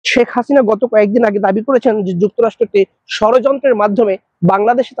শেখ হাসিনা গত কয়েকদিন আগে দাবি করেছেন যে যুক্তরাষ্ট্র একটি ষড়যন্ত্রের মাধ্যমে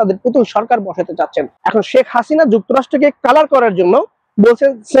বাংলাদেশে তাদের পুতুল সরকার বসাতে চাচ্ছেন। এখন শেখ হাসিনা যুক্তরাষ্ট্রকে কালার করার জন্য বলছেন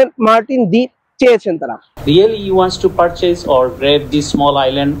সেন্ট মার্টিন দ্বীপ চেয়েছেন তারা। Really he wants to purchase or grab this small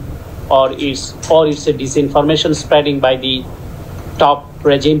island, or it's a disinformation spreading by the top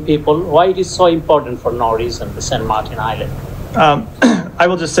regime people? Why it is so important for no reason, the Saint Martin Island? I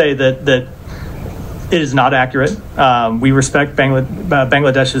will just say that it is not accurate. We respect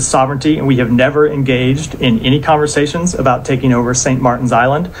Bangladesh's sovereignty, and we have never engaged in any conversations about taking over St. Martin's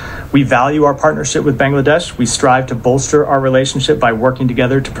Island. We value our partnership with Bangladesh. We strive to bolster our relationship by working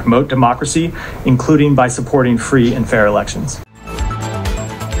together to promote democracy, including by supporting free and fair elections.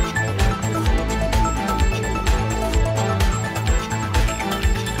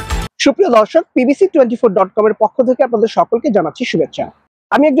 সুপ্রিয় দর্শক, pbc24.com এর পক্ষ থেকে আপনাদের সকলকে জানাচ্ছি শুভেচ্ছা।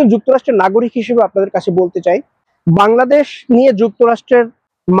 আমি একজন যুক্তরাষ্ট্রের নাগরিক হিসেবে আপনাদের কাছে বলতে চাই, বাংলাদেশ নিয়ে যুক্তরাষ্ট্রের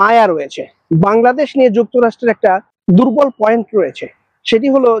মায়া রয়েছে। বাংলাদেশ নিয়ে যুক্তরাষ্ট্রের একটা দুর্বল পয়েন্ট রয়েছে, সেটি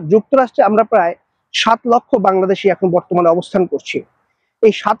হলো যুক্তরাষ্ট্রে আমরা প্রায় 7 লক্ষ বাংলাদেশি এখন বর্তমানে অবস্থান করছি।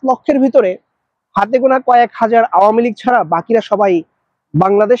 এই 7 লক্ষের ভিতরে হাতে গোনা কয়েক হাজার আওয়ামী লীগ ছাড়া বাকিরা সবাই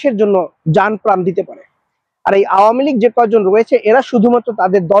বাংলাদেশের জন্য জান প্রাণ দিতে পারে। আর এই আওয়ামী লীগ যে কয়জন রয়েছে এরা শুধুমাত্র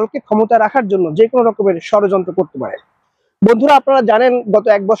তাদের দলকে ক্ষমতা রাখার জন্য যে কোনো রকমের ষড়যন্ত্র করতে পারে। বন্ধুরা, আপনারা জানেন গত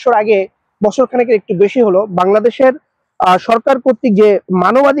 1 বছর আগে, বছর খানেকের একটু বেশি হলো, বাংলাদেশের সরকার কর্তৃক যে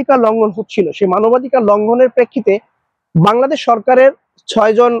মানবাধিকার লঙ্ঘন হচ্ছিল, সেই মানবাধিকার লঙ্ঘনের প্রেক্ষিতে বাংলাদেশ সরকারের 6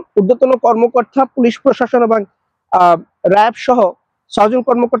 জন ঊর্ধ্বতন কর্মকর্তা, পুলিশ প্রশাসন এবং র্যাব সহ 6 জন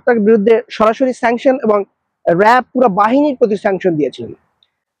কর্মকর্তার বিরুদ্ধে সরাসরি স্যাংশন এবং র্যাব পুরো বাহিনীর প্রতি স্যাংশন দিয়েছিলেন।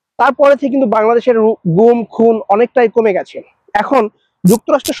 তারপরে থেকে কিন্তু বাংলাদেশের গুম খুন অনেকটাই কমে গেছে। এখন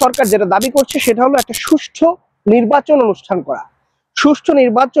যুক্তরাষ্ট্র সরকার যেটা দাবি করছে সেটা হলো একটা সুষ্ঠু নির্বাচন অনুষ্ঠান করা। সুষ্ঠু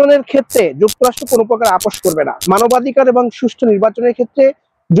নির্বাচনের ক্ষেত্রে যুক্তরাষ্ট্র কোনো প্রকার আপোষ করবে না। মানবাধিকার এবং সুষ্ঠু নির্বাচনের ক্ষেত্রে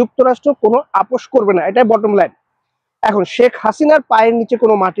যুক্তরাষ্ট্র কোনো আপোষ করবে না, এটাই বটম লাইন। এখন শেখ হাসিনার পায়ের নিচে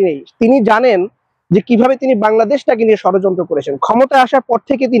কোনো মাটি নেই। তিনি জানেন যে কিভাবে তিনি বাংলাদেশটাকে নিয়ে ষড়যন্ত্র করেছেন। ক্ষমতায় আসার পর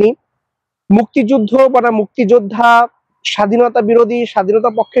থেকে তিনি মুক্তিযুদ্ধ বা মুক্তিযোদ্ধা, স্বাধীনতা বিরোধী, স্বাধীনতা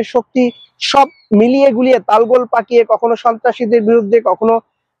পক্ষের শক্তি সব মিলিয়ে গুলিয়ে তালগোল পাকিয়ে কখনো সন্ত্রাসীদের বিরুদ্ধে, কখনো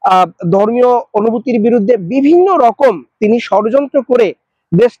ধর্মীয় অনুভূতির বিরুদ্ধে বিভিন্ন রকম তিনি ষড়যন্ত্র করে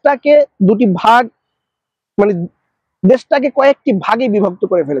দেশটাকে দুটি ভাগ, মানে দেশটাকে কয়েকটি ভাগে বিভক্ত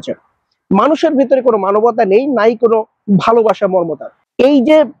করে ফেলেছেন। মানুষের ভিতরে কোনো মানবতা নেই, নাই কোনো ভালোবাসা, মর্মতা। এই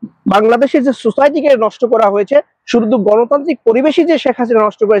যে বাংলাদেশের যে সোসাইটিকে নষ্ট করা হয়েছে, শুধু গণতান্ত্রিক পরিবেশই যে শেখ হাসিনা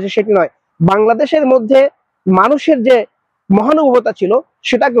নষ্ট করেছে সেটি নয়, বাংলাদেশের মধ্যে মানুষের যে মহানুভবতা ছিল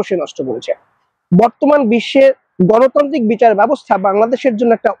সেটাকেও সে নষ্ট করেছে। বর্তমান বিশ্বে গণতান্ত্রিক বিচার ব্যবস্থা বাংলাদেশের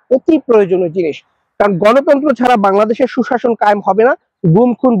জন্য একটা অতি প্রয়োজনীয় জিনিস, কারণ গণতন্ত্র ছাড়া বাংলাদেশের সুশাসন কায়েম হবে না, গুম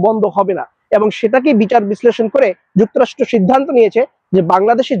খুন বন্ধ হবে না। এবং সেটাকে বিচার বিশ্লেষণ করে যুক্তরাষ্ট্র সিদ্ধান্ত নিয়েছে যে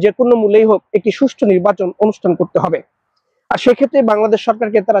বাংলাদেশে যে কোনো মূল্যেই হোক একটি সুষ্ঠু নির্বাচন অনুষ্ঠান করতে হবে। আর সেক্ষেত্রে বাংলাদেশ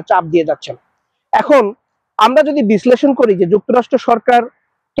সরকারকে তারা চাপ দিয়ে যাচ্ছেন। এখন আমরা যদি বিশ্লেষণ করি যে যুক্তরাষ্ট্র সরকার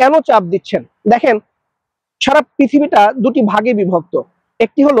কেন চাপ দিচ্ছেন, দেখেন সারা পৃথিবীটা দুটি ভাগে বিভক্ত।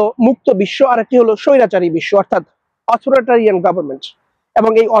 একটি হলো মুক্ত বিশ্ব, আর একটি হলো স্বৈরাচারী বিশ্ব, অর্থাৎ অথরিটারিয়ান গভর্নমেন্ট।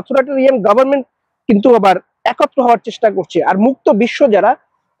 এবং এই অথরিটারিয়ান গভর্নমেন্ট কিন্তু আবার একত্র হওয়ার চেষ্টা করছে। আর মুক্ত বিশ্ব যারা,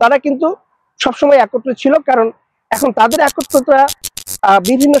 তারা কিন্তু সবসময় একত্রে ছিল, কারণ এখন তাদের একত্রতা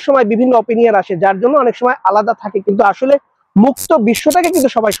বিভিন্ন সময় বিভিন্ন অপিনিয়ন আসে, যার জন্য অনেক সময় আলাদা থাকে, কিন্তু আসলে মুক্ত বিশ্বটাকে কিন্তু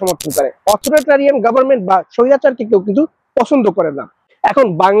সবাই সমর্থন করে। অথরিটারিয়ান গভর্নমেন্ট বা স্বৈরাচারকে কেউ কিন্তু পছন্দ করে না। এখন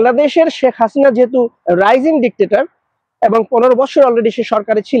বাংলাদেশের শেখ হাসিনা যেহেতু রাইজিং ডিক্টেটর এবং 15 বছর অলরেডি সে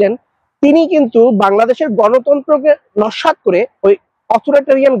সরকারে ছিলেন, তিনি কিন্তু বাংলাদেশের গণতন্ত্রকে নস্যাৎ করে ওই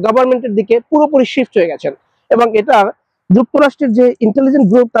অথরিটারিয়ান গভর্নমেন্টের দিকে পুরোপুরি শিফট হয়ে গেছেন। এবং এটা যুক্তরাষ্ট্রের যে ইন্টেলিজেন্স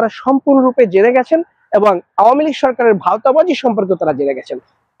গ্রুপ তারা সম্পূর্ণরূপে জেনে গেছেন, এবং আওয়ামী লীগ সরকারের ভাওতাবাজি সম্পর্কে তারা জেনে গেছেন।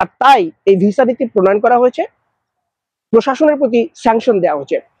 আর তাই এই ভিসা নীতি প্রণয়ন করা হয়েছে, প্রশাসনের প্রতি স্যাংশন দেওয়া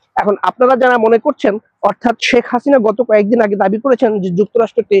হয়েছে। এখন আপনারা যারা মনে করছেন, অর্থাৎ শেখ হাসিনা গত কয়েকদিন আগে দাবি করেছেন যে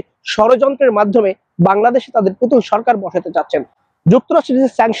যুক্তরাষ্ট্র একটি ষড়যন্ত্রের মাধ্যমে বাংলাদেশে তাদের পুতুল সরকার বসাতে চাচ্ছেন। যুক্তরাষ্ট্রের যে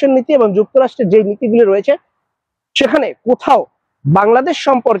স্যাংশন নীতি এবং যুক্তরাষ্ট্রের যে নীতিগুলি রয়েছে, সেখানে কোথাও বাংলাদেশ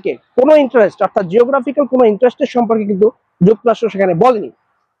সম্পর্কে কোনো ইন্টারেস্ট, অর্থাৎ জিওগ্রাফিক্যাল কোনো ইন্টারেস্টের সম্পর্কে কিন্তু যুক্তরাষ্ট্র সেখানে বলেনি।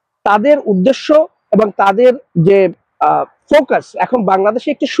 তাদের উদ্দেশ্য এবং তাদের যে ফোকাস এখন বাংলাদেশে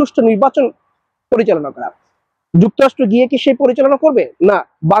একটি সুষ্ঠু নির্বাচন পরিচালনা করা। যুক্তরাষ্ট্র গিয়ে কি সেই পরিচালনা করবে? না,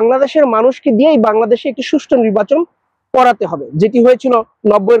 বাংলাদেশের মানুষকে দিয়েই বাংলাদেশে একটি সুষ্ঠু নির্বাচন করাতে হবে, যেটি হয়েছিল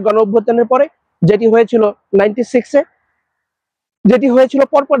 90-এর গণ অভ্যুত্থানের পরে, যেটি হয়েছিল 96-এ, যেটি হয়েছিল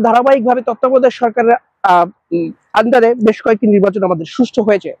পরপর ধারাবাহিকভাবে তত্ত্বাবধায়ক সরকারের আন্ডারে বেশ কয়েকটি নির্বাচন আমাদের সুষ্ঠু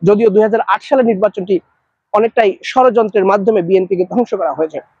হয়েছে। যদিও 2008 সালের নির্বাচনটি অনেকটাই ষড়যন্ত্রের মাধ্যমে বিএনপিকে ধ্বংস করা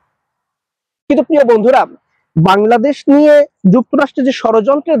হয়েছে। কিন্তু প্রিয় বন্ধুরা, বাংলাদেশ নিয়ে যুক্তরাষ্ট্রে যে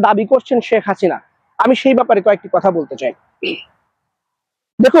ষড়যন্ত্রের দাবি করছেন শেখ হাসিনা, আমি সেই ব্যাপারে কয়েকটি কথা বলতে চাই।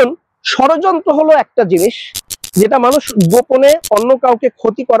 দেখুন, ষড়যন্ত্র হলো একটা জিনিস যেটা মানুষ গোপনে অন্য কাউকে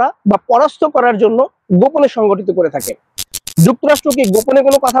ক্ষতি করা বা পরাস্ত করার জন্য গোপনে সংগঠিত করে থাকে। যুক্তরাষ্ট্র কি গোপনে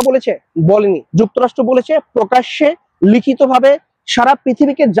কোনো কথা বলেছে? বলেনি। যুক্তরাষ্ট্র বলেছে প্রকাশ্যে লিখিতভাবে সারা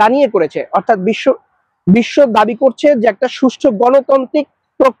পৃথিবীকে জানিয়ে করেছে, অর্থাৎ বিশ্ব দাবি করছে যে একটা সুষ্ঠু গণতান্ত্রিক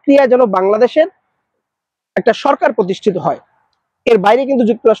প্রক্রিয়া যেন বাংলাদেশের একটা সরকার প্রতিষ্ঠিত হয়। এর বাইরে কিন্তু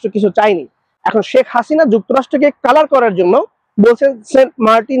যুক্তরাষ্ট্র কিছু চায়নি। এখন শেখ হাসিনা যুক্তরাষ্ট্রকে কালার করার জন্য বলছেন সেন্ট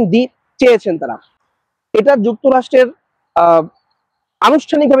মার্টিন দ্বীপ চেয়েছেন তারা। এটা যুক্তরাষ্ট্রের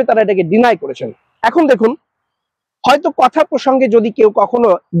আনুষ্ঠানিকভাবে তারা এটাকে ডিনাই করেছেন। এখন দেখুন, হয়তো কথা প্রসঙ্গে যদি কেউ কখনো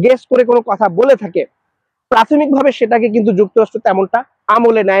গেস করে কোনো কথা বলে থাকে, প্রাথমিকভাবে সেটাকে কিন্তু যুক্তরাষ্ট্র তেমনটা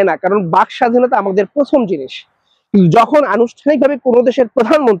আমলে নেয় না, কারণ বাক স্বাধীনতা আমাদের প্রথম জিনিস। যখন আনুষ্ঠানিকভাবে কোনো দেশের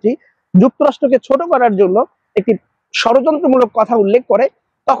প্রধানমন্ত্রী যুক্তরাষ্ট্রকে ছোট করার জন্য একটি ষড়যন্ত্রমূলক কথা উল্লেখ করে,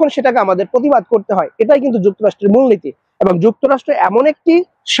 তখন সেটাকে আমাদের প্রতিবাদ করতে হয়। এটাই কিন্তু যুক্তরাষ্ট্রের মূলনীতি। এবং যুক্তরাষ্ট্র এমন একটি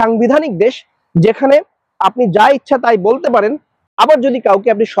সাংবিধানিক দেশ যেখানে আপনি যা ইচ্ছা তাই বলতে পারেন, আবার যদি কাউকে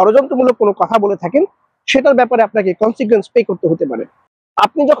আপনি ষড়যন্ত্রমূলক কোনো কথা বলে থাকেন সেটার ব্যাপারে আপনাকে কনসিকুয়েন্স পে করতে হতে পারে।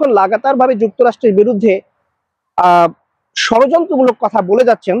 আপনি যখন লাগাতার ভাবে যুক্তরাষ্ট্রের বিরুদ্ধে ষড়যন্ত্রমূলক কথা বলে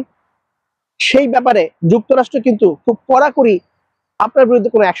যাচ্ছেন, সেই ব্যাপারে যুক্তরাষ্ট্র কিন্তু খুব কড়াকড়ি আপনার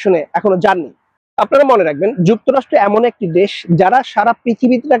বিরুদ্ধে কোনো অ্যাকশনে এখনো যাননি। আপনারা মনে রাখবেন, যুক্তরাষ্ট্র এমন একটি দেশ যারা সারা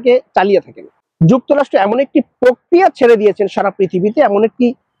পৃথিবীটাকে চালিয়ে থাকেন। যুক্তরাষ্ট্র এমন একটি প্রক্রিয়া ছেড়ে দিয়েছেন সারা পৃথিবীতে, এমন একটি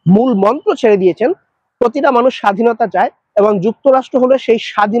মূল মন্ত্র ছেড়ে দিয়েছেন, প্রতিটা মানুষ স্বাধীনতা চায় এবং যুক্তরাষ্ট্র হলো সেই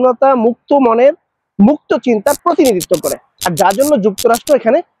স্বাধীনতা মুক্ত মনের মুক্ত চিন্তার প্রতিনিধিত্ব করে, আর যার জন্য যুক্তরাষ্ট্র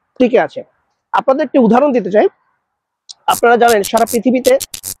এখানে টিকে আছে। আপনাদের একটি উদাহরণ দিতে চাই। আপনারা জানেন সারা পৃথিবীতে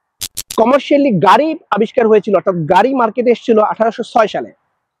কমার্শিয়ালি গাড়ি আবিষ্কার হয়েছিল, অর্থাৎ গাড়ি মার্কেটে এসেছিল 1806 সালে,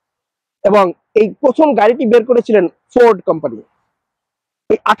 এবং এই প্রথম গাড়িটি বের করেছিলেন ফোর্ড কোম্পানি।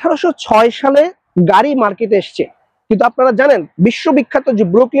 এই 1806 সালে গাড়ি মার্কেটে এসছে, কিন্তু আপনারা জানেন বিশ্ববিখ্যাত যে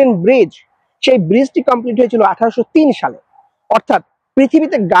ব্রুকলিন ব্রিজ, সেই ব্রিজটি কমপ্লিট হয়েছিল 1803 সালে। অর্থাৎ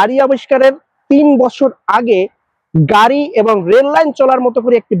পৃথিবীতে গাড়ি আবিষ্কারের 3 বছর আগে গাড়ি এবং রেল লাইন চলার মতো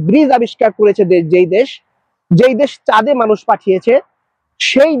করে একটি ব্রিজ আবিষ্কার করেছে যেই দেশ চাঁদে মানুষ পাঠিয়েছে।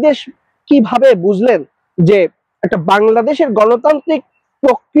 সেই দেশ কিভাবে বুঝলেন যে একটা বাংলাদেশের গণতান্ত্রিক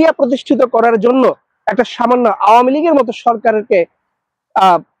প্রক্রিয়া প্রতিষ্ঠিত করার জন্য একটা সামান্য আওয়ামী লীগের মতো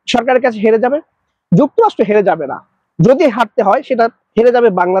সরকারের কাছে হেরে যাবে? যুক্তরাষ্ট্র হেরে যাবে না। যদি হারতে হয় সেটা হেরে যাবে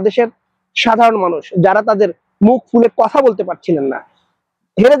বাংলাদেশের সাধারণ মানুষ, যারা তাদের মুখ ফুলে কথা বলতে পারছিলেন না।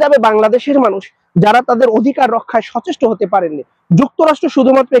 হেরে যাবে বাংলাদেশের মানুষ যারা তাদের অধিকার রক্ষায় সচেষ্ট হতে পারেননি। যুক্তরাষ্ট্র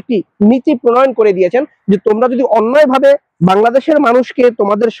শুধুমাত্র একটি নীতি প্রণয়ন করে দিয়েছেন যে তোমরা যদি অন্যায়ভাবে বাংলাদেশের মানুষকে,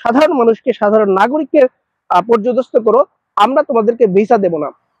 তোমাদের সাধারণ মানুষকে, সাধারণ নাগরিককে পর্যদস্ত করো, আমরা তোমাদেরকে ভিসা দেব না,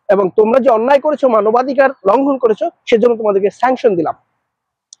 এবং তোমরা যে অন্যায় করেছো, মানবাধিকার লঙ্ঘন করেছো, সেজন্য তোমাদেরকে স্যাংশন দিলাম।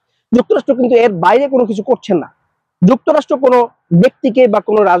 যুক্তরাষ্ট্র কিন্তু এর বাইরে কোনো কিছু করছেন না। যুক্তরাষ্ট্র কোনো ব্যক্তিকে বা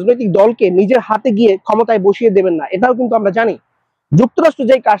কোনো রাজনৈতিক দলকে নিজের হাতে গিয়ে ক্ষমতায় বসিয়ে দেবেন না, এটাও কিন্তু আমরা জানি। যুক্তরাষ্ট্র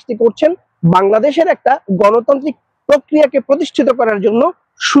যেই কাজটি করছেন, বাংলাদেশের একটা গণতান্ত্রিক প্রক্রিয়াকে প্রতিষ্ঠিত করার জন্য,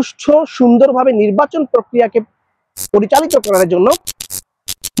 সুষ্ঠু সুন্দরভাবে নির্বাচন প্রক্রিয়াকে পরিচালিত করার জন্য,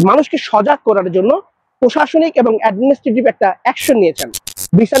 মানুষকে সজাগ করার জন্য প্রশাসনিক এবং অ্যাডমিনিস্ট্রেটিভ একটা অ্যাকশন নিয়েছেন।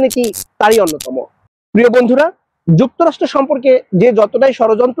 ভিসা নীতি তারই অন্যতম। প্রিয় বন্ধুরা, যুক্তরাষ্ট্র সম্পর্কে যে যতটাই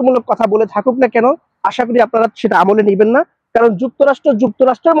ষড়যন্ত্রমূলক কথা বলে থাকুক না কেন, আশা করি আপনারা সেটা আমলে নেবেন না, কারণ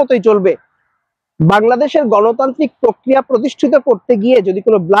যুক্তরাষ্ট্রের মতোই চলবে। বাংলাদেশের গণতান্ত্রিক প্রক্রিয়া প্রতিষ্ঠিত করতে গিয়ে যদি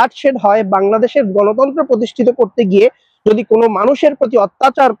কোনো ব্লাডশেড হয়, বাংলাদেশের গণতন্ত্র প্রতিষ্ঠিত করতে গিয়ে যদি কোনো মানুষের প্রতি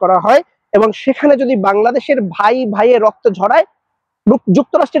অত্যাচার করা হয়, এবং সেখানে যদি বাংলাদেশের ভাইয়ে রক্ত ঝরায়,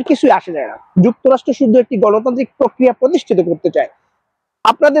 যুক্তরাষ্ট্রের কিছুই আসে যায় না। যুক্তরাষ্ট্র শুধু একটি গণতান্ত্রিক প্রক্রিয়া প্রতিষ্ঠিত করতে চায়।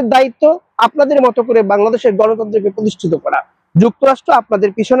 আপনাদের দায়িত্ব আপনাদের মতো করে বাংলাদেশের গণতন্ত্রকে প্রতিষ্ঠিত করা। যুক্তরাষ্ট্র আপনাদের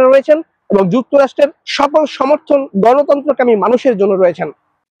পিছনে রয়েছেন, এবং যুক্তরাষ্ট্রের সকল সমর্থন গণতন্ত্রকামী মানুষের জন্য রয়েছেন।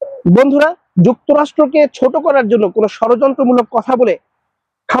 বন্ধুরা, যুক্তরাষ্ট্রকে ছোট করার জন্য কোনো ষড়যন্ত্রমূলক কথা বলে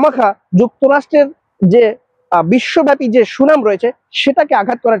খামাখা যুক্তরাষ্ট্রের যে বিশ্বব্যাপী যে সুনাম রয়েছে সেটাকে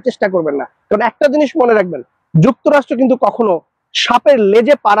আঘাত করার চেষ্টা করবেন না। কারণ একটা জিনিস মনে রাখবেন, যুক্তরাষ্ট্র কিন্তু কখনো সাপের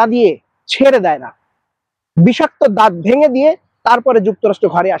লেজে পাড়া দিয়ে ছেড়ে দেয় না। বিষাক্ত দাঁত ভেঙে দিয়ে তারপরে যুক্তরাষ্ট্র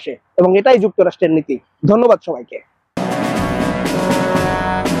ঘরে আসে, এবং এটাই যুক্তরাষ্ট্রের নীতি। ধন্যবাদ সবাইকে।